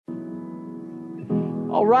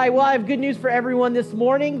All right, well, I have good news for everyone this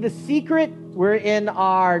morning. The Secret, we're in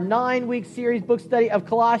our 9-week series book study of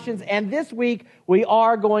Colossians, and this week we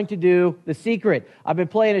are going to do The Secret. I've been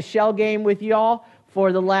playing a shell game with y'all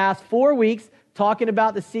for the last 4 weeks, talking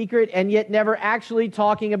about The Secret, and yet never actually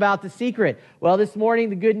talking about The Secret. Well, this morning,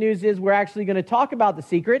 the good news is we're actually going to talk about The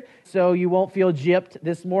Secret, so you won't feel gypped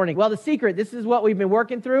this morning. Well, The Secret, this is what we've been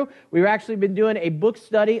working through. We've actually been doing a book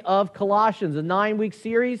study of Colossians, a 9-week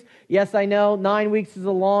series. Yes, I know, 9 weeks is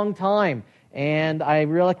a long time, and I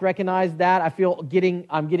really recognize that. I feel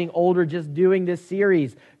I'm getting older just doing this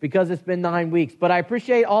series because it's been 9 weeks. But I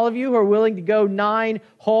appreciate all of you who are willing to go 9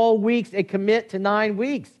 whole weeks and commit to 9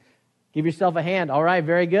 weeks. Give yourself a hand. All right,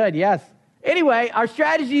 very good. Yes. Anyway, our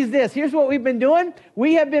strategy is this. Here's what we've been doing.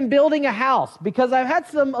 We have been building a house because I've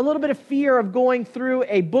had a little bit of fear of going through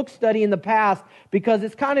a book study in the past because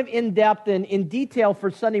it's kind of in-depth and in detail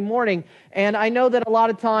for Sunday morning. And I know that a lot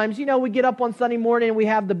of times, we get up on Sunday morning and we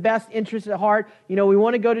have the best interests at heart. We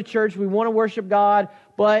want to go to church. We want to worship God.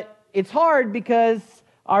 But it's hard because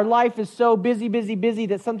our life is so busy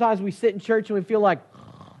that sometimes we sit in church and we feel like,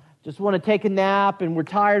 just want to take a nap, and we're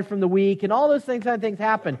tired from the week, and all those things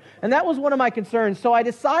happen. And that was one of my concerns. So I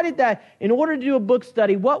decided that in order to do a book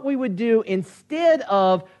study, what we would do instead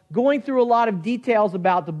of going through a lot of details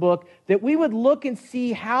about the book, that we would look and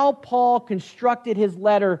see how Paul constructed his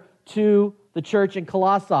letter to the church in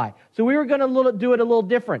Colossae. So we were going to do it a little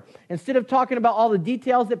different. Instead of talking about all the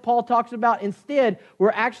details that Paul talks about, instead,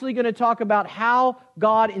 we're actually going to talk about how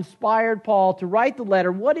God inspired Paul to write the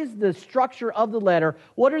letter. What is the structure of the letter?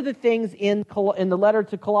 What are the things in the letter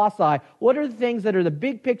to Colossae? What are the things that are the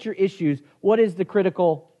big picture issues? What are the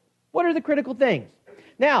critical things?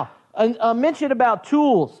 Now, a mention about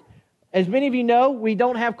tools. As many of you know, we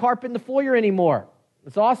don't have carpet in the foyer anymore.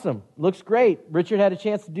 It's awesome. Looks great. Richard had a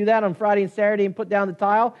chance to do that on Friday and Saturday and put down the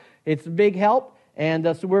tile. It's a big help,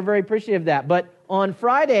 and so we're very appreciative of that. But on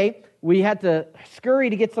Friday, we had to scurry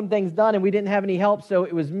to get some things done, and we didn't have any help, so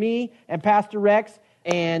it was me and Pastor Rex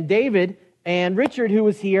and David and Richard who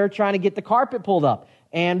was here trying to get the carpet pulled up.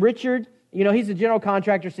 And Richard, he's a general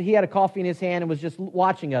contractor, so he had a coffee in his hand and was just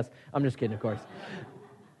watching us. I'm just kidding, of course.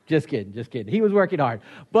 Just kidding. He was working hard.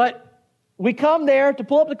 But we come there to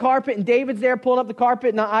pull up the carpet, and David's there pulling up the carpet,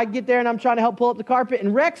 and I get there, and I'm trying to help pull up the carpet,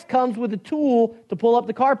 and Rex comes with a tool to pull up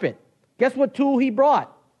the carpet. Guess what tool he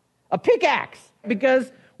brought? A pickaxe.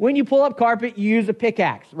 Because when you pull up carpet, you use a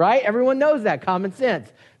pickaxe, right? Everyone knows that, common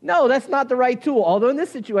sense. No, that's not the right tool. Although in this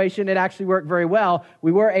situation, it actually worked very well.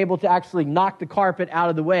 We were able to actually knock the carpet out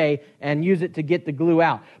of the way and use it to get the glue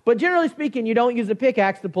out. But generally speaking, you don't use a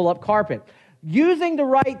pickaxe to pull up carpet. Using the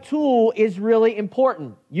right tool is really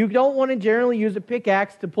important. You don't want to generally use a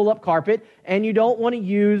pickaxe to pull up carpet, and you don't want to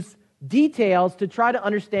use details to try to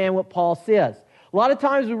understand what Paul says. A lot of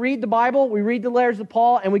times we read the Bible, we read the letters of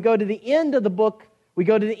Paul, and we go to the end of the book, we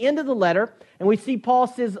go to the end of the letter, and we see Paul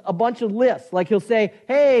says a bunch of lists. Like he'll say,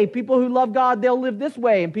 hey, people who love God, they'll live this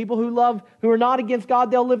way, and people who are not against God,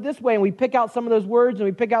 they'll live this way. And we pick out some of those words, and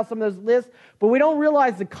we pick out some of those lists, but we don't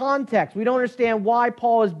realize the context. We don't understand why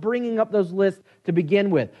Paul is bringing up those lists to begin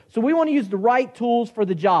with. So we want to use the right tools for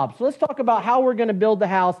the job. So let's talk about how we're going to build the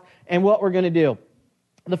house and what we're going to do.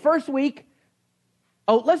 The first week,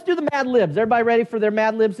 let's do the Mad Libs. Everybody ready for their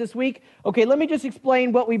Mad Libs this week? Okay, let me just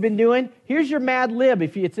explain what we've been doing. Here's your Mad Lib.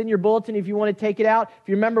 It's in your bulletin if you want to take it out. If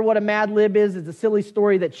you remember what a Mad Lib is, it's a silly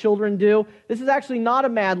story that children do. This is actually not a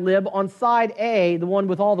Mad Lib. On side A, the one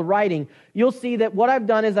with all the writing, you'll see that what I've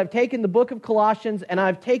done is I've taken the book of Colossians and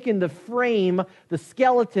I've taken the frame, the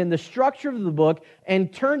skeleton, the structure of the book,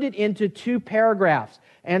 and turned it into 2 paragraphs.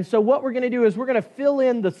 And so what we're going to do is we're going to fill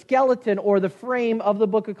in the skeleton or the frame of the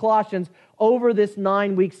book of Colossians over this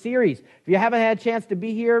 9-week series. If you haven't had a chance to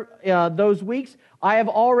be here those weeks, I have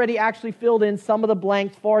already actually filled in some of the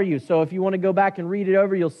blanks for you. So if you want to go back and read it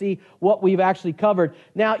over, you'll see what we've actually covered.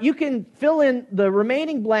 Now, you can fill in the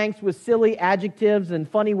remaining blanks with silly adjectives and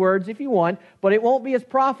funny words if you want, but it won't be as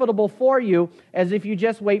profitable for you as if you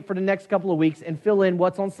just wait for the next couple of weeks and fill in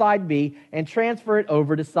what's on side B and transfer it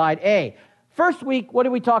over to side A. First week, what did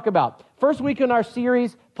we talk about? First week in our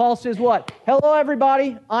series, Paul says what? Hello,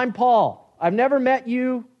 everybody. I'm Paul. I've never met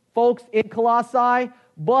you folks in Colossae,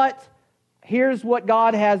 but here's what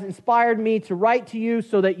God has inspired me to write to you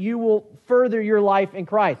so that you will further your life in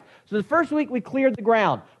Christ. So the first week, we cleared the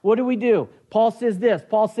ground. What do? Paul says this.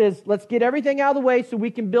 Paul says, let's get everything out of the way so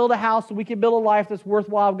we can build a house, so we can build a life that's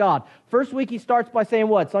worthwhile of God. First week, he starts by saying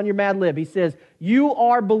what? It's on your Mad Lib. He says, you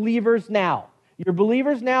are believers now. You're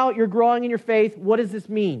believers now, you're growing in your faith. What does this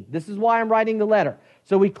mean? This is why I'm writing the letter.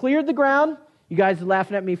 So we cleared the ground. You guys are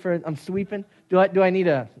laughing at me I'm sweeping. I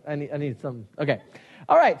need some? Okay.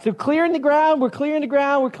 All right, so clearing the ground, we're clearing the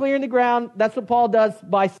ground, we're clearing the ground. That's what Paul does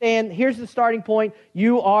by saying, here's the starting point.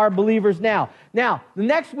 You are believers now. Now, the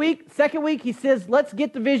next week, second week, he says, let's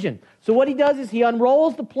get the vision. So what he does is he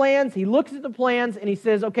unrolls the plans, he looks at the plans, and he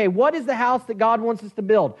says, okay, what is the house that God wants us to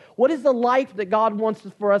build? What is the life that God wants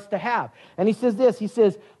for us to have? And he says this, he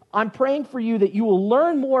says, I'm praying for you that you will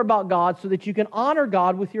learn more about God so that you can honor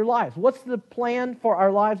God with your lives. What's the plan for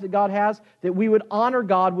our lives that God has? That we would honor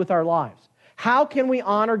God with our lives. How can we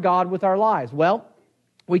honor God with our lives? Well,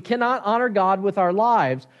 we cannot honor God with our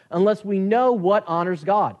lives unless we know what honors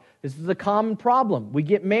God. This is a common problem. We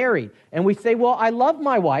get married and we say, well, I love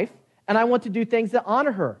my wife and I want to do things that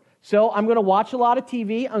honor her. So I'm going to watch a lot of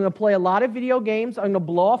TV, I'm going to play a lot of video games, I'm going to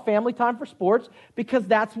blow off family time for sports because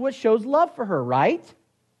that's what shows love for her, right?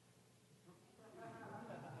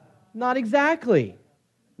 Not exactly.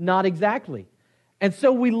 Not exactly. And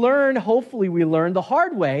so we learn, hopefully we learn the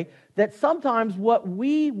hard way, that sometimes what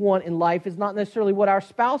we want in life is not necessarily what our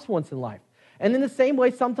spouse wants in life. And in the same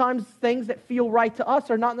way, sometimes things that feel right to us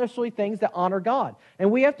are not necessarily things that honor God.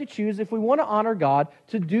 And we have to choose, if we want to honor God,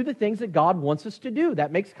 to do the things that God wants us to do.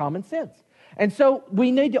 That makes common sense. And so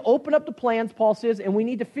we need to open up the plans, Paul says, and we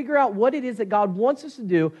need to figure out what it is that God wants us to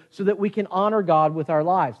do so that we can honor God with our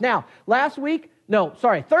lives. Now,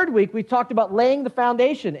 third week, we talked about laying the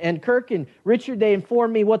foundation, and Kirk and Richard, they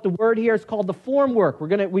informed me what the word here is called the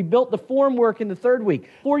formwork. We built the formwork in the third week.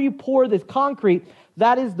 Before you pour this concrete,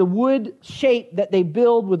 that is the wood shape that they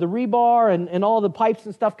build with the rebar and all the pipes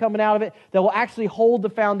and stuff coming out of it that will actually hold the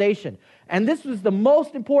foundation. And this was the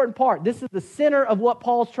most important part. This is the center of what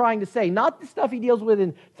Paul's trying to say. Not the stuff he deals with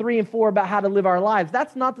in 3 and 4 about how to live our lives.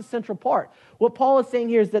 That's not the central part. What Paul is saying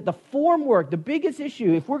here is that the formwork, the biggest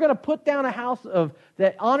issue, if we're going to put down a house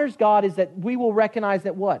that honors God, is that we will recognize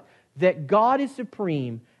that what? That God is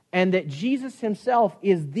supreme and that Jesus himself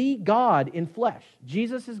is the God in flesh.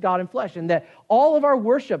 Jesus is God in flesh. And that all of our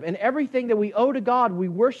worship and everything that we owe to God, we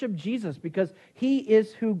worship Jesus because he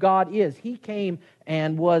is who God is. He came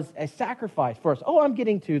and was a sacrifice for us. Oh, I'm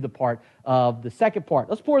getting to the part of the second part.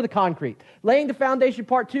 Let's pour the concrete. Laying the foundation,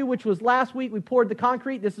 part 2, which was last week. We poured the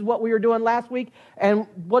concrete. This is what we were doing last week. And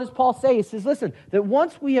what does Paul say? He says, listen, that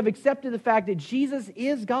once we have accepted the fact that Jesus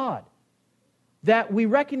is God, that we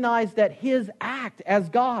recognize that his act as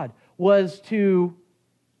God was to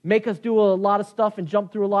make us do a lot of stuff and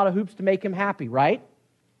jump through a lot of hoops to make him happy, right?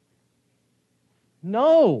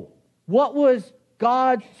 No. What was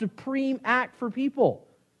God's supreme act for people?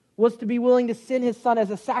 Was to be willing to send his son as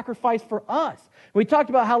a sacrifice for us. We talked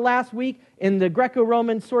about how last week in the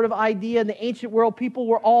Greco-Roman sort of idea in the ancient world, people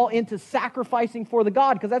were all into sacrificing for the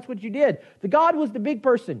god because that's what you did. The god was the big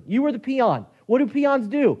person. You were the peon. What do peons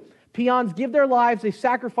do? Peons give their lives, they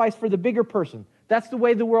sacrifice for the bigger person. That's the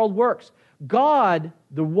way the world works. God,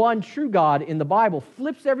 the one true God in the Bible,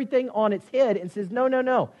 flips everything on its head and says,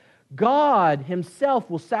 no. God himself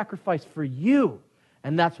will sacrifice for you.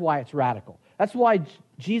 And that's why it's radical. That's why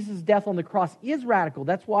Jesus' death on the cross is radical.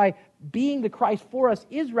 That's why being the Christ for us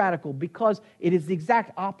is radical, because it is the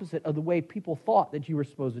exact opposite of the way people thought that you were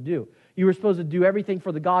supposed to do. You were supposed to do everything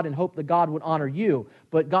for the God and hope that God would honor you.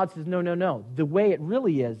 But God says, no. The way it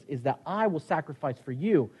really is that I will sacrifice for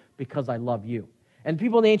you because I love you. And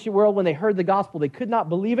people in the ancient world, when they heard the gospel, they could not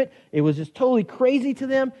believe it. It was just totally crazy to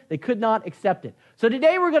them. They could not accept it. So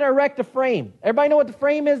today we're going to erect a frame. Everybody know what the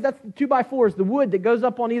frame is? That's the 2x4s, the wood that goes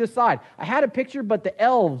up on either side. I had a picture, but the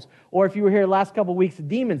elves, or if you were here the last couple of weeks, the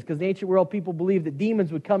demons, because in the ancient world people believed that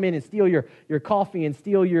demons would come in and steal your coffee and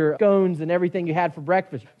steal your scones and everything you had for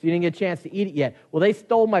breakfast, so you didn't get a chance to eat it yet. Well, they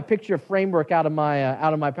stole my picture of framework out of my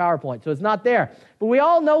PowerPoint, so it's not there. But we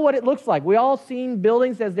all know what it looks like. We all seen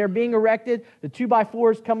buildings as they're being erected, the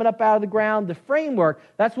 2x4s coming up out of the ground, the framework.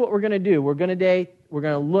 That's what we're going to do. We're going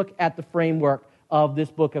to look at the framework of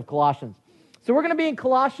this book of Colossians. So we're going to be in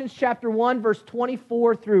Colossians chapter 1, verse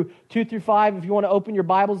 24 through 2 through 5. If you want to open your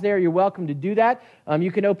Bibles there, you're welcome to do that.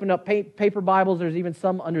 You can open up paper Bibles. There's even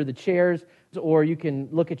some under the chairs. Or you can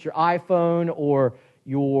look at your iPhone or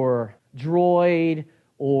your Droid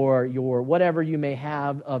or your whatever you may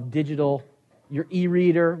have of digital, your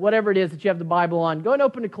e-reader, whatever it is that you have the Bible on. Go and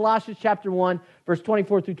open to Colossians chapter 1, verse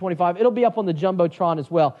 24 through 25. It'll be up on the Jumbotron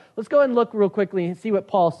as well. Let's go ahead and look real quickly and see what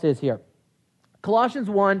Paul says here. Colossians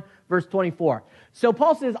 1, verse 24. So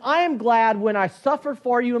Paul says, I am glad when I suffer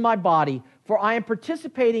for you in my body, for I am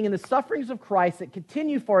participating in the sufferings of Christ that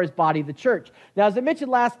continue for his body, the church. Now, as I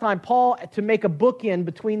mentioned last time, Paul, to make a bookend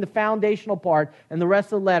between the foundational part and the rest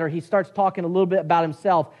of the letter, he starts talking a little bit about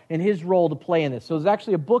himself and his role to play in this. So there's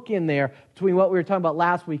actually a bookend there between what we were talking about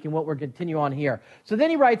last week and what we're continuing on here. So then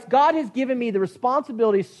he writes, God has given me the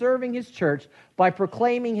responsibility of serving his church by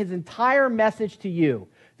proclaiming his entire message to you.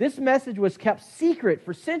 This message was kept secret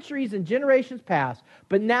for centuries and generations past,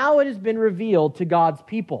 but now it has been revealed to God's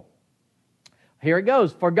people. Here it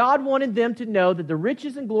goes. For God wanted them to know that the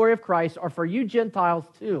riches and glory of Christ are for you Gentiles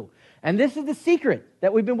too. And this is the secret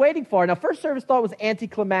that we've been waiting for. Now, first service thought it was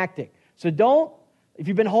anticlimactic. So don't, if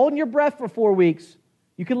you've been holding your breath for 4 weeks,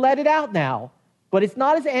 you can let it out now, but it's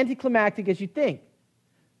not as anticlimactic as you think.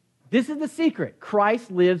 This is the secret. Christ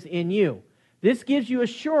lives in you. This gives you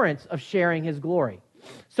assurance of sharing his glory.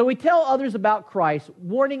 So we tell others about Christ,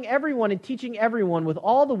 warning everyone and teaching everyone with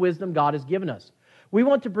all the wisdom God has given us. We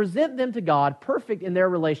want to present them to God perfect in their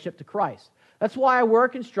relationship to Christ. That's why I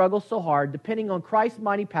work and struggle so hard, depending on Christ's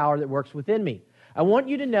mighty power that works within me. I want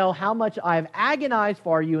you to know how much I have agonized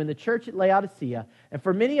for you in the church at Laodicea and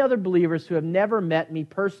for many other believers who have never met me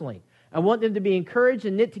personally. I want them to be encouraged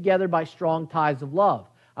and knit together by strong ties of love.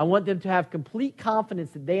 I want them to have complete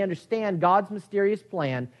confidence that they understand God's mysterious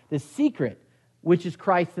plan, the secret, which is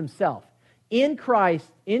Christ himself. In Christ,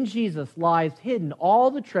 in Jesus, lies hidden all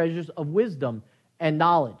the treasures of wisdom and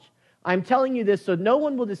knowledge. I'm telling you this so no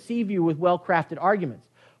one will deceive you with well-crafted arguments.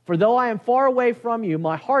 For though I am far away from you,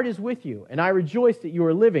 my heart is with you, and I rejoice that you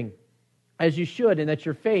are living as you should and that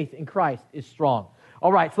your faith in Christ is strong.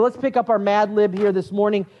 All right, so let's pick up our Mad Lib here this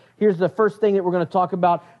morning. Here's the first thing that we're going to talk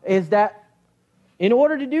about, is that in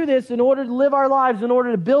order to do this, in order to live our lives, in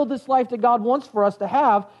order to build this life that God wants for us to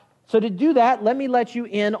have, so to do that, let me let you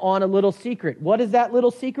in on a little secret. What is that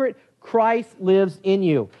little secret? Christ lives in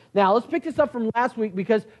you. Now, let's pick this up from last week,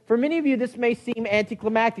 because for many of you, this may seem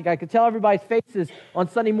anticlimactic. I could tell everybody's faces on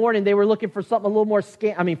Sunday morning, they were looking for something a little more,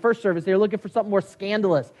 first service, they were looking for something more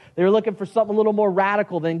scandalous. They were looking for something a little more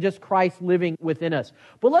radical than just Christ living within us.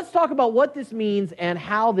 But let's talk about what this means and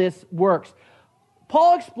how this works.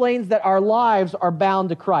 Paul explains that our lives are bound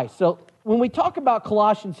to Christ. So when we talk about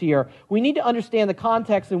Colossians here, we need to understand the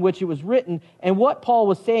context in which it was written and what Paul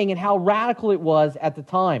was saying and how radical it was at the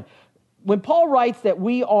time. When Paul writes that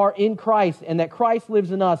we are in Christ and that Christ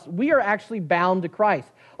lives in us, we are actually bound to Christ.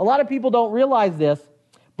 A lot of people don't realize this,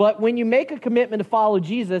 but when you make a commitment to follow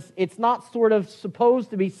Jesus, it's not sort of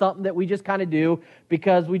supposed to be something that we just kind of do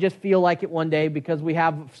because we just feel like it one day, because we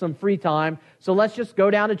have some free time. So let's just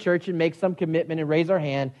go down to church and make some commitment and raise our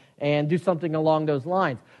hand and do something along those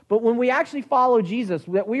lines. But when we actually follow Jesus,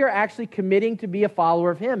 that we are actually committing to be a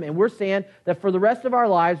follower of him. And we're saying that for the rest of our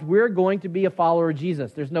lives, we're going to be a follower of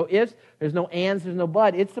Jesus. There's no ifs, there's no ands, there's no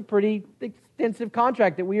but. It's a pretty extensive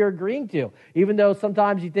contract that we are agreeing to. Even though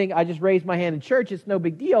sometimes you think, I just raised my hand in church, it's no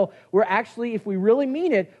big deal. We're actually, if we really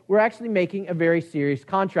mean it, we're actually making a very serious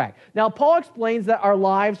contract. Now, Paul explains that our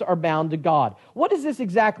lives are bound to God. What does this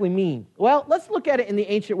exactly mean? Well, let's look at it in the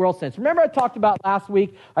ancient world sense. Remember I talked about last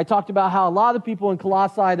week, I talked about how a lot of the people in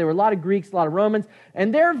Colossae, there were a lot of Greeks, a lot of Romans,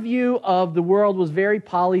 and their view of the world was very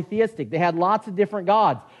polytheistic. They had lots of different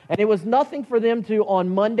gods. And it was nothing for them to, on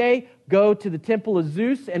Monday, go to the temple of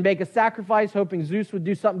Zeus and make a sacrifice, hoping Zeus would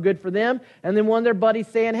do something good for them. And then one of their buddies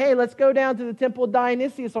saying, hey, let's go down to the temple of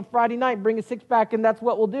Dionysius on Friday night, bring a six-pack, and that's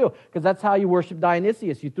what we'll do. Because that's how you worship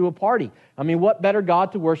Dionysius. You threw a party. I mean, what better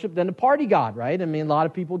god to worship than a party god, right? I mean, a lot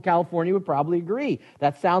of people in California would probably agree.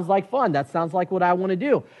 That sounds like fun. That sounds like what I want to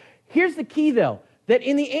do. Here's the key, though, that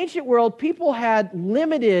in the ancient world,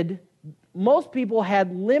 most people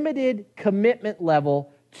had limited commitment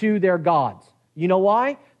level to their gods. You know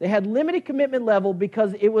why? They had limited commitment level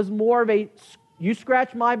because it was more of a you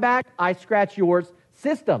scratch my back, I scratch yours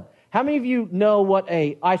system. How many of you know what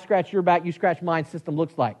a I scratch your back, you scratch mine system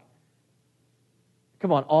looks like?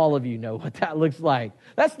 Come on, all of you know what that looks like.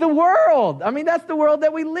 That's the world. I mean, that's the world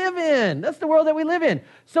that we live in. That's the world that we live in.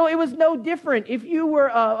 So it was no different. If you were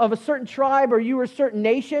of a certain tribe or you were a certain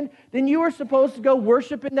nation, then you were supposed to go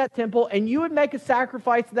worship in that temple, and you would make a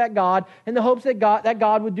sacrifice to that God in the hopes that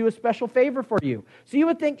God would do a special favor for you. So you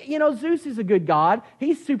would think, Zeus is a good God.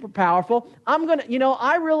 He's super powerful.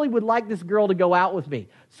 I really would like this girl to go out with me.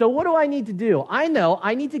 So what do I need to do? I know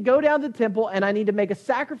I need to go down to the temple and I need to make a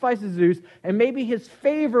sacrifice to Zeus, and maybe his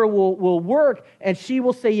favor will work and she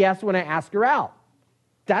will say yes when I ask her out.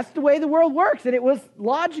 That's the way the world works, and it was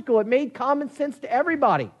logical. It made common sense to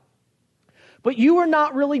everybody. But you were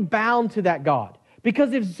not really bound to that God,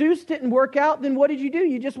 Because if Zeus didn't work out, then what did you do?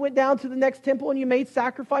 You just went down to the next temple and you made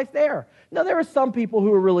sacrifice there. Now, there were some people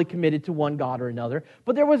who were really committed to one god or another,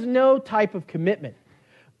 but there was no type of commitment.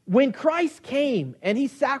 When Christ came and he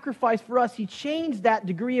sacrificed for us, he changed that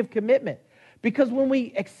degree of commitment. Because when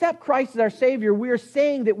we accept Christ as our Savior, we are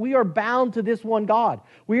saying that we are bound to this one God.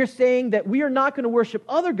 We are saying that we are not going to worship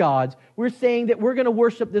other gods. We're saying that we're going to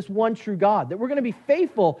worship this one true God, that we're going to be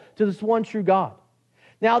faithful to this one true God.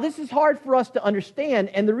 Now, this is hard for us to understand,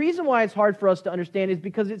 and the reason why it's hard for us to understand is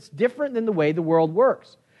because it's different than the way the world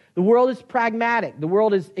works. The world is pragmatic. The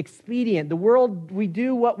world is expedient. The world, we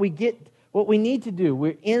do what we need to do.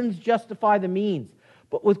 Where ends justify the means.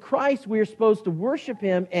 But with Christ, we are supposed to worship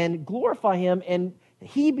him and glorify him, and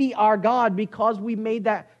he be our God because we made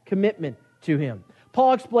that commitment to him.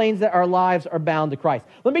 Paul explains that our lives are bound to Christ.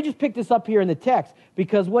 Let me just pick this up here in the text,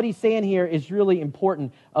 because what he's saying here is really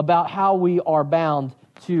important about how we are bound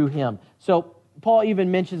to him. So Paul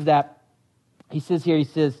even mentions that. He says,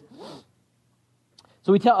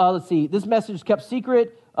 so we tell, let's see, this message is kept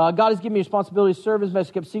secret. God has given me responsibility to serve. His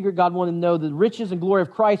message kept secret. God wanted to know the riches and glory of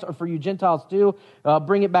Christ are for you Gentiles too.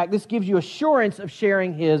 Bring it back. This gives you assurance of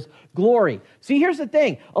sharing his glory. See, here's the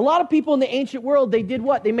thing. A lot of people in the ancient world, they did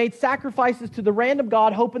what? They made sacrifices to the random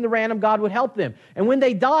god, hoping the random god would help them. And when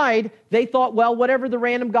they died, they thought, well, whatever the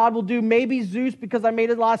random god will do, maybe Zeus, because I made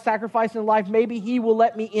a lot of sacrifice in life, maybe he will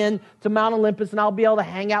let me in to Mount Olympus and I'll be able to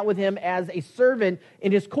hang out with him as a servant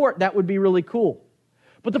in his court. That would be really cool.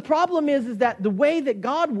 But the problem is that the way that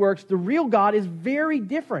God works, the real God, is very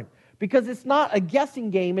different, because it's not a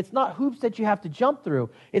guessing game. It's not hoops that you have to jump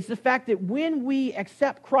through. It's the fact that when we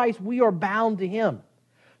accept Christ, we are bound to him.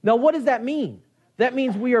 Now, what does that mean? That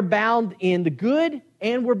means we are bound in the good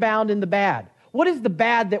and we're bound in the bad. What is the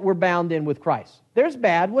bad that we're bound in with Christ? There's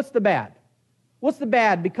bad. What's the bad? What's the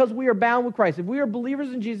bad? Because we are bound with Christ. If we are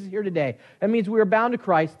believers in Jesus here today, that means we are bound to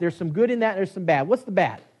Christ. There's some good in that and there's some bad. What's the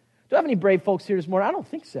bad? Do I have any brave folks here this morning? I don't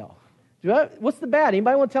think so. What's the bad?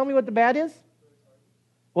 Anybody want to tell me what the bad is?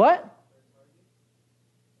 What?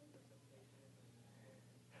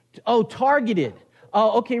 Oh, targeted.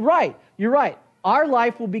 Oh, okay, right. You're right. Our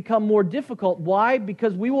life will become more difficult. Why?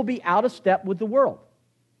 Because we will be out of step with the world.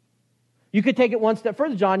 You could take it one step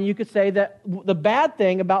further, John, and you could say that the bad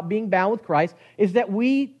thing about being bound with Christ is that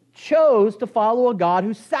we chose to follow a God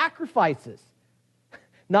who sacrifices,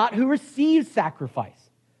 not who receives sacrifice.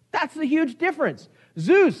 That's the huge difference.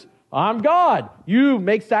 Zeus, I'm God. You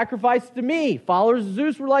make sacrifice to me. Followers of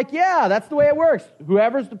Zeus were like, yeah, that's the way it works.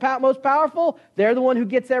 Whoever's the most powerful, they're the one who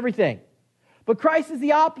gets everything. But Christ is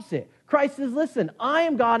the opposite. Christ says, listen, I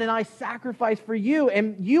am God and I sacrifice for you,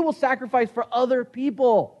 and you will sacrifice for other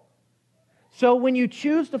people. So when you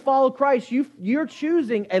choose to follow Christ, you're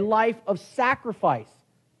choosing a life of sacrifice.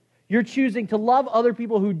 You're choosing to love other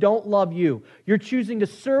people who don't love you. You're choosing to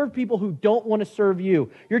serve people who don't want to serve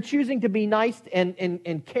you. You're choosing to be nice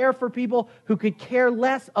and care for people who could care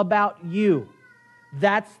less about you.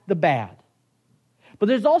 That's the bad. But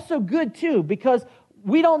there's also good too, because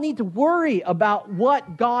we don't need to worry about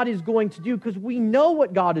what God is going to do, because we know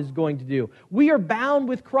what God is going to do. We are bound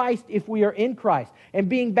with Christ if we are in Christ. And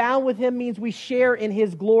being bound with him means we share in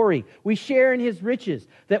his glory. We share in his riches.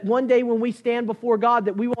 That one day when we stand before God,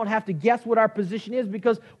 that we won't have to guess what our position is,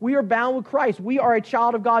 because we are bound with Christ. We are a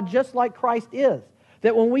child of God just like Christ is.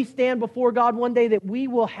 That when we stand before God one day, that we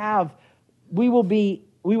will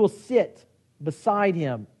sit beside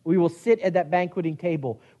him. We will sit at that banqueting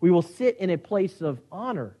table. We will sit in a place of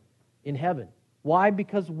honor in heaven. Why?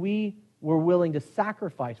 Because we were willing to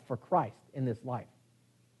sacrifice for Christ in this life.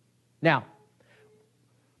 Now,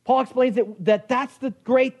 Paul explains that that's the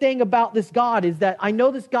great thing about this God, is that I know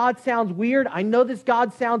this God sounds weird. I know this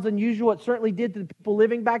God sounds unusual. It certainly did to the people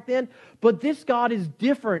living back then. But this God is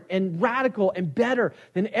different and radical and better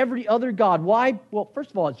than every other God. Why? Well, first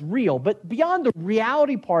of all, it's real. But beyond the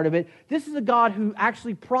reality part of it, this is a God who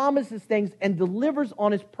actually promises things and delivers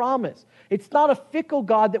on his promise. It's not a fickle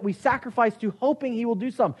God that we sacrifice to hoping he will do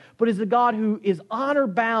something, but is a God who is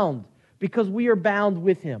honor-bound because we are bound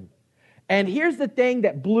with him. And here's the thing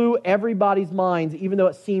that blew everybody's minds, even though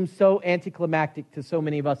it seems so anticlimactic to so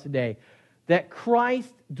many of us today, that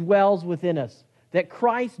Christ dwells within us. That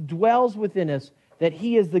Christ dwells within us, that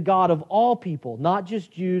he is the God of all people, not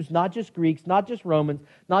just Jews, not just Greeks, not just Romans,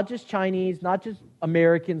 not just Chinese, not just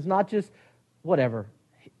Americans, not just whatever,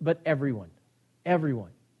 but everyone.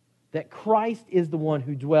 Everyone. That Christ is the one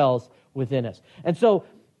who dwells within us. And so,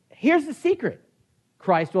 here's the secret.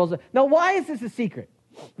 Christ dwells. Now, why is this a secret?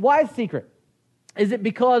 Why is it secret? Is it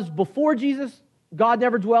because before Jesus, God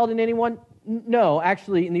never dwelled in anyone? No,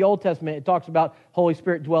 actually, in the Old Testament, it talks about Holy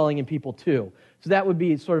Spirit dwelling in people too. So that would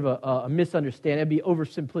be sort of a misunderstanding. It would be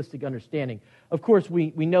oversimplistic understanding. Of course,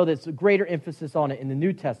 we know there's a greater emphasis on it in the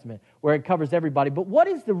New Testament, where it covers everybody. But what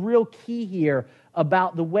is the real key here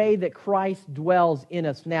about the way that Christ dwells in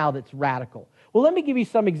us now that's radical? Well, let me give you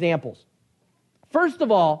some examples. First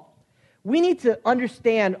of all, we need to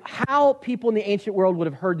understand how people in the ancient world would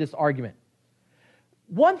have heard this argument.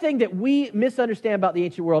 One thing that we misunderstand about the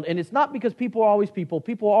ancient world, and it's not because people are always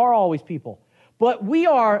people, but we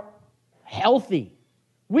are healthy.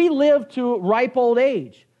 We live to ripe old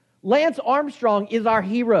age. Lance Armstrong is our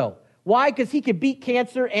hero. Why? Because he could beat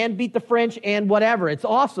cancer and beat the French and whatever. It's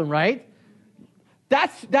awesome, right?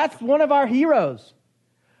 That's one of our heroes.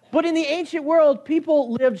 But in the ancient world,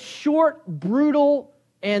 people lived short, brutal,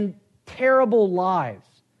 and terrible lives.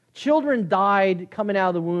 Children died coming out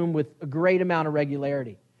of the womb with a great amount of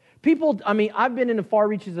regularity. I've been in the far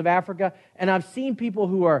reaches of Africa, and I've seen people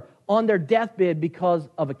who are on their deathbed because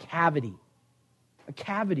of a cavity. A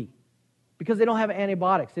cavity. Because they don't have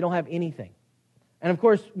antibiotics. They don't have anything. And of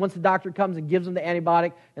course, once the doctor comes and gives them the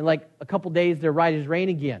antibiotic, in like a couple days, they're right as rain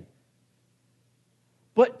again.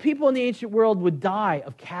 But people in the ancient world would die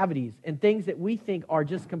of cavities and things that we think are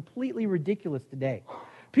just completely ridiculous today.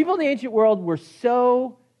 People in the ancient world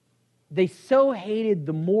they so hated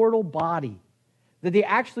the mortal body that they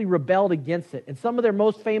actually rebelled against it. And some of their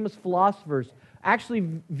most famous philosophers actually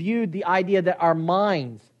viewed the idea that our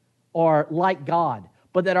minds are like God,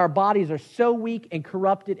 but that our bodies are so weak and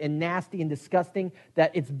corrupted and nasty and disgusting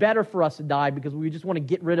that it's better for us to die because we just want to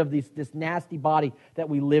get rid of this nasty body that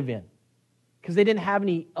we live in. Because they didn't have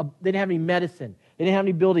any medicine. They didn't have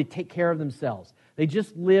any ability to take care of themselves. They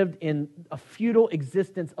just lived in a futile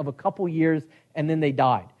existence of a couple years, and then they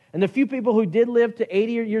died. And the few people who did live to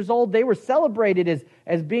 80 years old, they were celebrated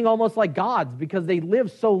as being almost like gods because they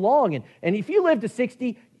lived so long. And if you lived to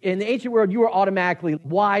 60, in the ancient world, you were automatically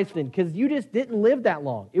wise then because you just didn't live that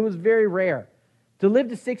long. It was very rare. To live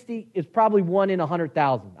to 60 is probably 1 in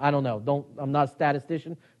 100,000. I don't know. I'm not a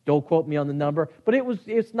statistician. Don't quote me on the number. But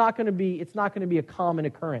it's not going to be a common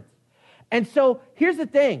occurrence. And so here's the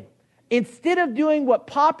thing. Instead of doing what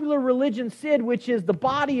popular religion said, which is the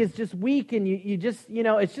body is just weak and you just,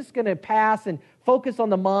 it's just going to pass, and focus on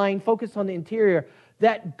the mind, focus on the interior,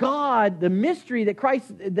 that God, the mystery that Paul's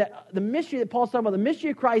talking about, the mystery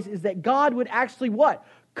of Christ is that God would actually what?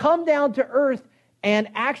 Come down to earth and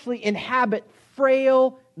actually inhabit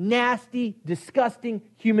frail, nasty, disgusting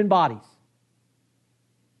human bodies.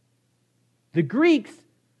 The Greeks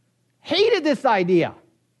hated this idea.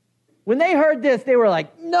 When they heard this, they were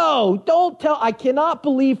like, no, I cannot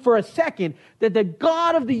believe for a second that the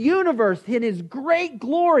God of the universe in his great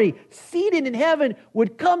glory, seated in heaven,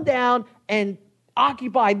 would come down and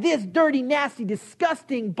occupy this dirty, nasty,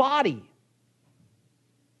 disgusting body.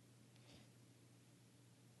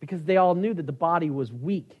 Because they all knew that the body was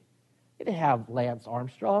weak. They didn't have Lance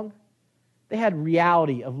Armstrong. They had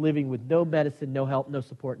reality of living with no medicine, no help, no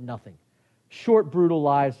support, nothing. Short, brutal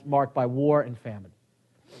lives marked by war and famine.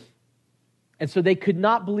 And so they could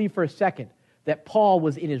not believe for a second that Paul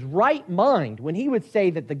was in his right mind when he would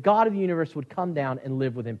say that the God of the universe would come down and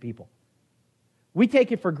live within people. We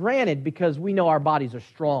take it for granted because we know our bodies are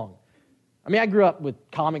strong. I grew up with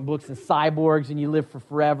comic books and cyborgs and you live for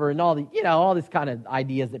forever and all this kind of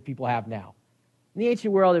ideas that people have now. In the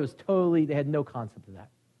ancient world, they had no concept of that.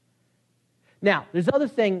 Now, there's another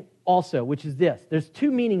thing also, which is this. There's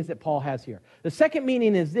two meanings that Paul has here. The second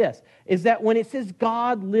meaning is this, is that when it says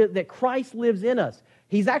that Christ lives in us,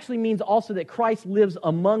 he actually means also that Christ lives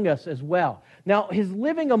among us as well. Now, his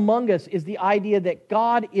living among us is the idea that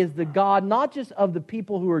God is the God not just of the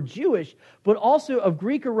people who are Jewish, but also of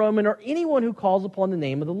Greek or Roman or anyone who calls upon the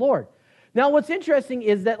name of the Lord. Now, what's interesting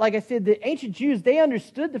is that, like I said, the ancient Jews, they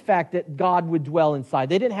understood the fact that God would dwell inside.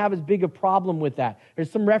 They didn't have as big a problem with that. There's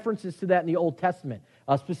some references to that in the Old Testament,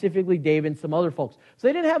 specifically David and some other folks. So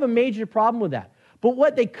they didn't have a major problem with that. But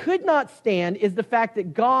what they could not stand is the fact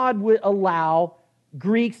that God would allow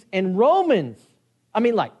Greeks and Romans.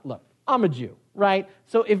 Look, I'm a Jew, right?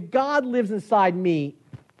 So if God lives inside me,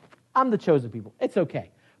 I'm the chosen people. It's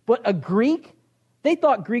okay. But a Greek, they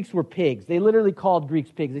thought Greeks were pigs. They literally called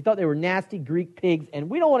Greeks pigs. They thought they were nasty Greek pigs, and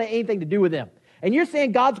we don't want anything to do with them. And you're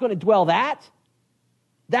saying God's going to dwell that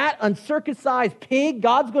uncircumcised pig,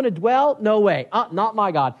 God's going to dwell? No way. Not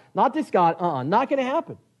my God. Not this God. Not going to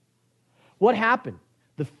happen. What happened?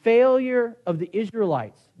 The failure of the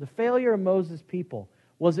Israelites, the failure of Moses' people,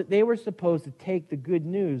 was that they were supposed to take the good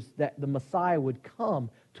news that the Messiah would come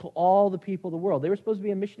to all the people of the world. They were supposed to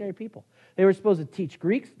be a missionary people. They were supposed to teach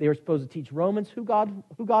Greeks. They were supposed to teach Romans who God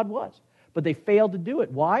was. But they failed to do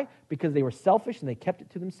it. Why? Because they were selfish and they kept it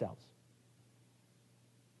to themselves.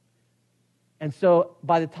 And so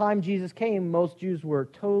by the time Jesus came, most Jews were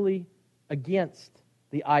totally against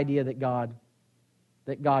the idea that God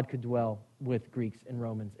could dwell with Greeks and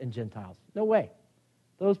Romans and Gentiles. No way.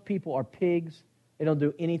 Those people are pigs. They don't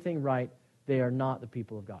do anything right. They are not the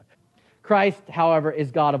people of God. Christ, however,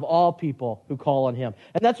 is God of all people who call on him.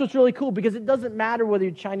 And that's what's really cool, because it doesn't matter whether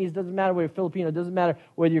you're Chinese, it doesn't matter whether you're Filipino, it doesn't matter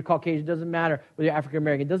whether you're Caucasian, it doesn't matter whether you're African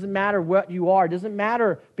American, it doesn't matter what you are, it doesn't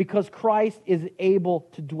matter, because Christ is able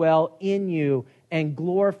to dwell in you and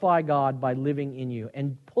glorify God by living in you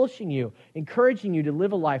and pushing you, encouraging you to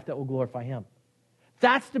live a life that will glorify him.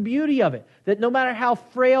 That's the beauty of it, that no matter how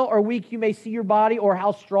frail or weak you may see your body, or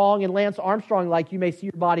how strong and Lance Armstrong like you may see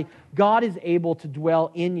your body, God is able to dwell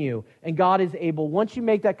in you. And God is able, once you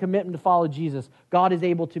make that commitment to follow Jesus, God is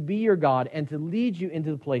able to be your God and to lead you into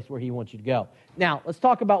the place where he wants you to go. Now, let's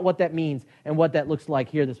talk about what that means and what that looks like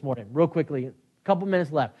here this morning. Real quickly, a couple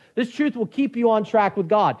minutes left. This truth will keep you on track with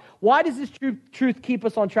God. Why does this truth keep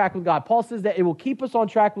us on track with God? Paul says that it will keep us on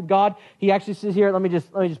track with God. He actually says here, let me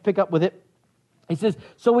just pick up with it. He says,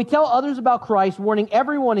 so we tell others about Christ, warning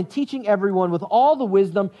everyone and teaching everyone with all the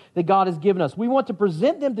wisdom that God has given us. We want to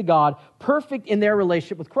present them to God perfect in their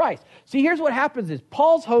relationship with Christ. See, here's what happens is,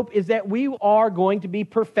 Paul's hope is that we are going to be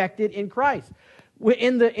perfected in Christ.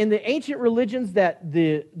 In the ancient religions that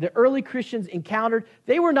the early Christians encountered,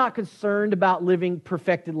 they were not concerned about living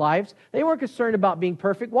perfected lives. They weren't concerned about being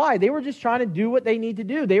perfect. Why? They were just trying to do what they need to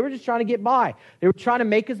do. They were just trying to get by. They were trying to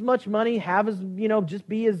make as much money, have as, just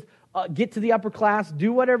be as, get to the upper class,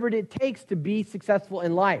 do whatever it takes to be successful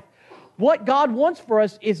in life. What God wants for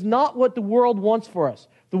us is not what the world wants for us.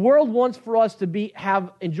 The world wants for us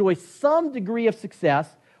to enjoy some degree of success,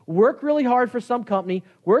 work really hard for some company,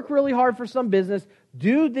 work really hard for some business,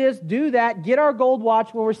 do this, do that, get our gold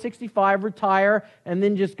watch when we're 65, retire, and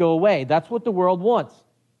then just go away. That's what the world wants.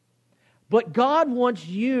 But God wants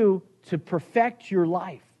you to perfect your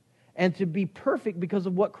life and to be perfect because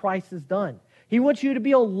of what Christ has done. He wants you to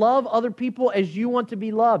be able to love other people as you want to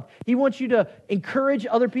be loved. He wants you to encourage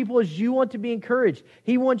other people as you want to be encouraged.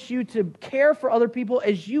 He wants you to care for other people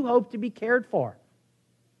as you hope to be cared for.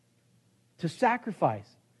 To sacrifice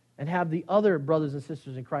and have the other brothers and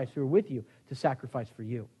sisters in Christ who are with you to sacrifice for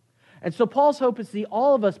you. And so Paul's hope is to see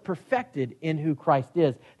all of us perfected in who Christ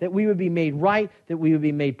is, that we would be made right, that we would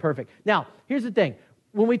be made perfect. Now, here's the thing.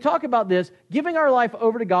 When we talk about this, giving our life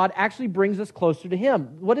over to God actually brings us closer to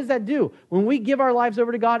him. What does that do? When we give our lives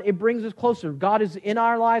over to God, it brings us closer. God is in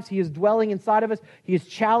our lives. He is dwelling inside of us. He is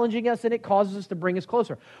challenging us, and it causes us to bring us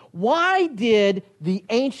closer. Why did the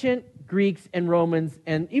ancient Greeks and Romans,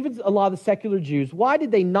 and even a lot of the secular Jews, why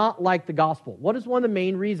did they not like the gospel? What is one of the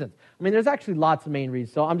main reasons? I mean, there's actually lots of main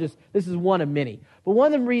reasons, so this is one of many. But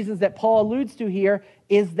one of the reasons that Paul alludes to here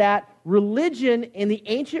is that religion in the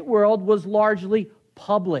ancient world was largely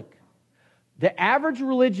public. The average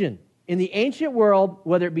religion in the ancient world,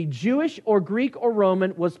 whether it be Jewish or Greek or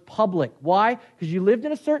Roman, was public. Why? Because you lived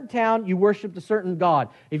in a certain town, you worshipped a certain god.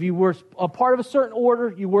 If you were a part of a certain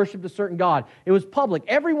order, you worshipped a certain god. It was public.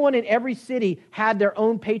 Everyone in every city had their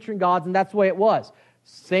own patron gods, and that's the way it was.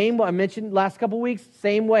 Same, I mentioned last couple of weeks,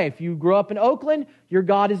 same way. If you grew up in Oakland, your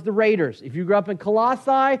god is the Raiders. If you grew up in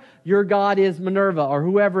Colossae, your god is Minerva, or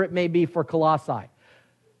whoever it may be for Colossae.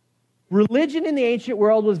 Religion in the ancient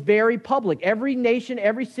world was very public. Every nation,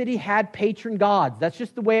 every city had patron gods. That's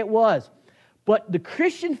just the way it was. But the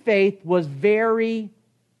Christian faith was very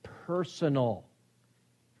personal.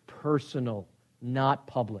 Personal, not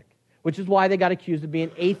public. Which is why they got accused of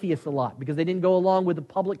being atheists a lot, because they didn't go along with the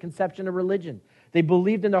public conception of religion. They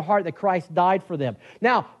believed in their heart that Christ died for them.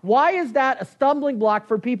 Now, why is that a stumbling block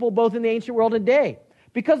for people both in the ancient world and today?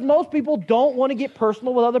 Because most people don't want to get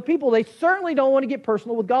personal with other people. They certainly don't want to get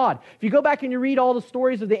personal with God. If you go back and you read all the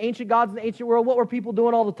stories of the ancient gods in the ancient world, what were people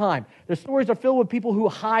doing all the time? Their stories are filled with people who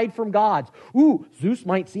hide from gods. Ooh, Zeus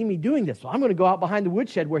might see me doing this, so I'm going to go out behind the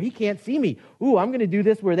woodshed where he can't see me. Ooh, I'm going to do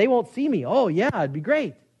this where they won't see me. Oh, yeah, it'd be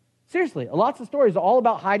great. Seriously, lots of stories are all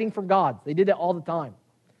about hiding from gods. They did it all the time.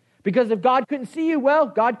 Because if God couldn't see you, well,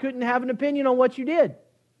 God couldn't have an opinion on what you did.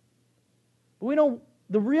 But we don't.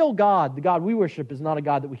 The real God, the God we worship, is not a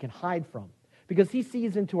God that we can hide from, because he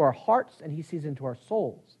sees into our hearts and he sees into our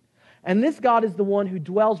souls. And this God is the one who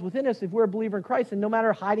dwells within us if we're a believer in Christ, and no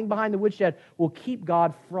matter hiding behind the woodshed will keep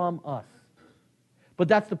God from us. But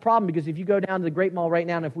that's the problem, because if you go down to the Great Mall right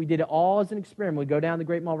now, and if we did it all as an experiment, we go down to the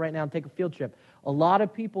Great Mall right now and take a field trip, a lot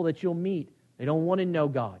of people that you'll meet, they don't want to know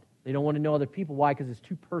God. They don't want to know other people. Why? Because it's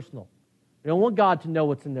too personal. They don't want God to know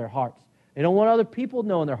what's in their hearts. They don't want other people to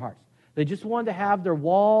know in their hearts. They just want to have their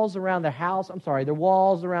walls around their house, their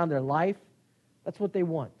walls around their life. That's what they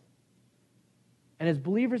want. And as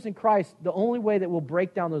believers in Christ, the only way that we'll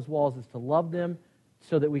break down those walls is to love them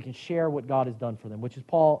so that we can share what God has done for them, which is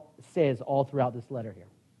Paul says all throughout this letter here.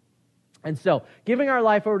 And so, giving our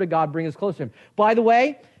life over to God brings us closer to Him. By the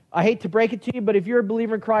way, I hate to break it to you, but if you're a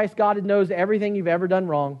believer in Christ, God knows everything you've ever done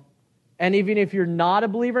wrong. And even if you're not a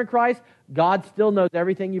believer in Christ, God still knows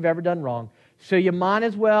everything you've ever done wrong. So you might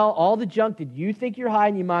as well, all the junk that you think you're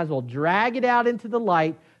hiding, you might as well drag it out into the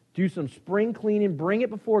light, do some spring cleaning, bring it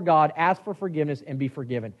before God, ask for forgiveness, and be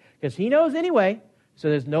forgiven. Because He knows anyway, so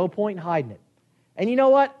there's no point in hiding it. And you know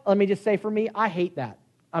what? Let me just say for me, I hate that.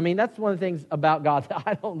 I mean, that's one of the things about God that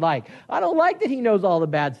I don't like. I don't like that He knows all the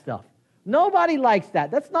bad stuff. Nobody likes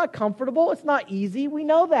that. That's not comfortable. It's not easy. We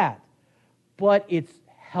know that. But it's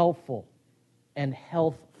helpful and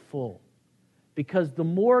healthful. Because the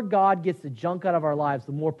more God gets the junk out of our lives,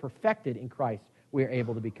 the more perfected in Christ we are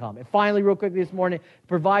able to become. And finally, real quickly this morning,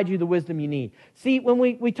 provide you the wisdom you need. See, when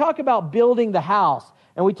we talk about building the house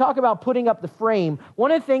and we talk about putting up the frame,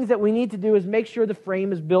 one of the things that we need to do is make sure the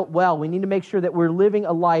frame is built well. We need to make sure that we're living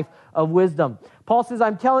a life of wisdom. Paul says,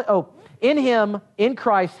 in Him, in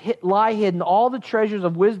Christ, lie hidden all the treasures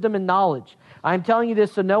of wisdom and knowledge. I am telling you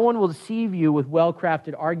this so no one will deceive you with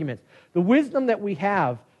well-crafted arguments. The wisdom that we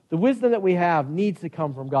have needs to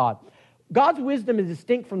come from God. God's wisdom is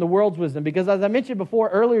distinct from the world's wisdom because, as I mentioned before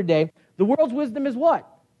earlier today, the world's wisdom is what?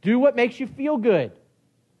 Do what makes you feel good.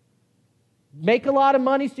 Make a lot of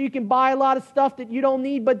money so you can buy a lot of stuff that you don't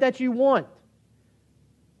need but that you want.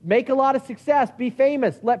 Make a lot of success. Be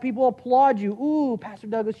famous. Let people applaud you. Ooh, Pastor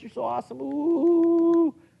Douglas, you're so awesome.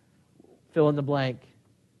 Ooh. Fill in the blank.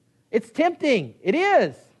 It's tempting. It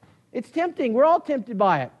is. It's tempting. We're all tempted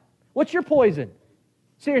by it. What's your poison?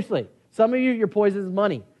 Seriously. Some of you, your poison is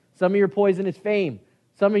money. Some of your poison is fame.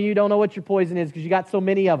 Some of you don't know what your poison is because you got so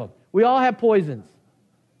many of them. We all have poisons.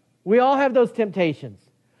 We all have those temptations.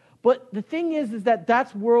 But the thing is that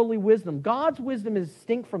that's worldly wisdom. God's wisdom is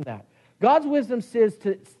distinct from that. God's wisdom says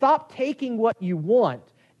to stop taking what you want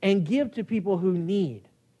and give to people who need.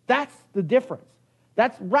 That's the difference.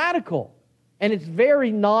 That's radical. And it's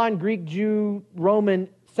very non-Greek, Jew, Roman,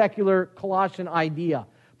 secular, Colossian idea.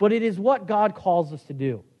 But it is what God calls us to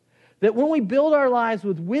do. That when we build our lives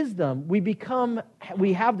with wisdom, we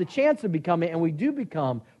have the chance of becoming, and we do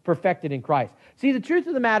become perfected in Christ. See, the truth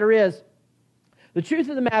of the matter is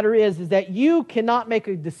that you cannot make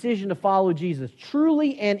a decision to follow Jesus.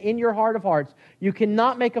 Truly and in your heart of hearts, you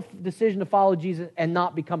cannot make a decision to follow Jesus and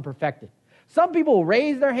not become perfected. Some people will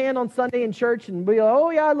raise their hand on Sunday in church and be like, oh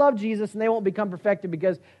yeah, I love Jesus, and they won't become perfected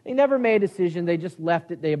because they never made a decision. They just left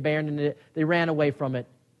it. They abandoned it. They ran away from it.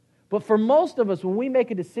 But for most of us, when we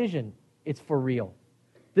make a decision, it's for real.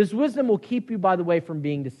 This wisdom will keep you, by the way, from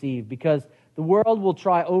being deceived because the world will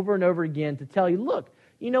try over and over again to tell you, look,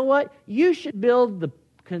 you know what? You should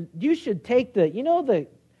take the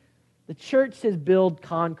church says build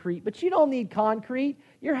concrete, but you don't need concrete.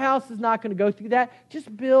 Your house is not going to go through that.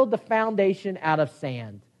 Just build the foundation out of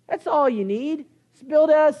sand. That's all you need. Just build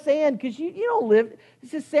it out of sand because you don't live.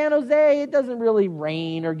 This is San Jose. It doesn't really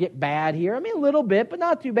rain or get bad here. I mean, a little bit, but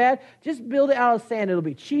not too bad. Just build it out of sand. It'll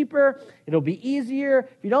be cheaper. It'll be easier.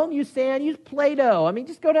 If you don't use sand, use Play-Doh. I mean,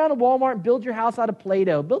 just go down to Walmart and build your house out of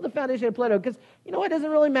Play-Doh. Build the foundation out of Play-Doh because, you know, it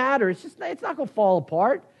doesn't really matter. It's not going to fall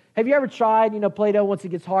apart. Have you ever tried, Play-Doh once it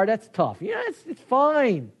gets hard? That's tough. It's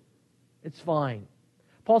fine. It's fine.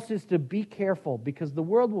 Paul says to be careful because the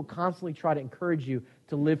world will constantly try to encourage you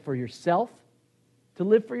to live for yourself,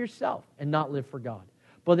 and not live for God.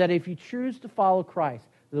 But that if you choose to follow Christ,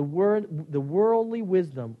 the worldly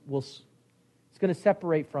wisdom it's going to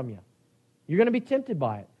separate from you. You're going to be tempted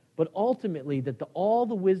by it. But ultimately, all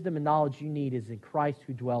the wisdom and knowledge you need is in Christ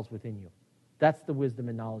who dwells within you. That's the wisdom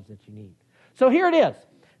and knowledge that you need. So here it is.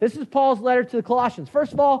 This is Paul's letter to the Colossians.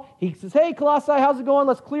 First of all, he says, hey, Colossae, how's it going?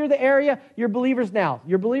 Let's clear the area. You're believers now.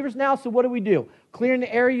 You're believers now, so what do? Clearing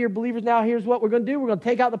the area, you're believers now. Here's what we're going to do. We're going to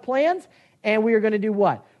take out the plans, and we are going to do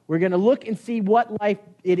what? We're going to look and see what life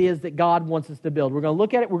it is that God wants us to build. We're going to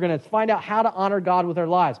look at it. We're going to find out how to honor God with our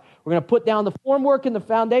lives. We're going to put down the formwork and the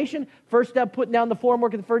foundation. First step, putting down the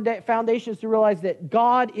formwork and the foundation is to realize that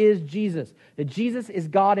God is Jesus, that Jesus is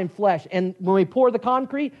God in flesh. And when we pour the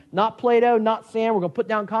concrete, not Play-Doh, not sand, we're going to put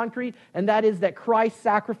down concrete, and that is that Christ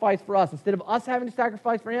sacrificed for us. Instead of us having to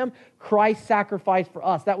sacrifice for Him, Christ sacrificed for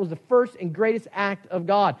us. That was the first and greatest act of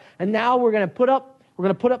God. And now we're going to put up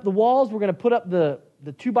the walls, we're going to put up the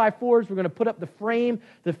 2x4s, we're going to put up the frame.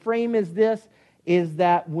 The frame is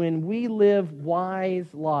that when we live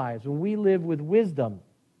wise lives, when we live with wisdom,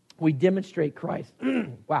 we demonstrate Christ.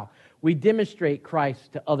 Wow. We demonstrate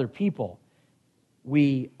Christ to other people.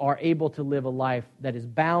 We are able to live a life that is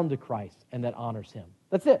bound to Christ and that honors Him.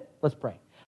 That's it. Let's pray.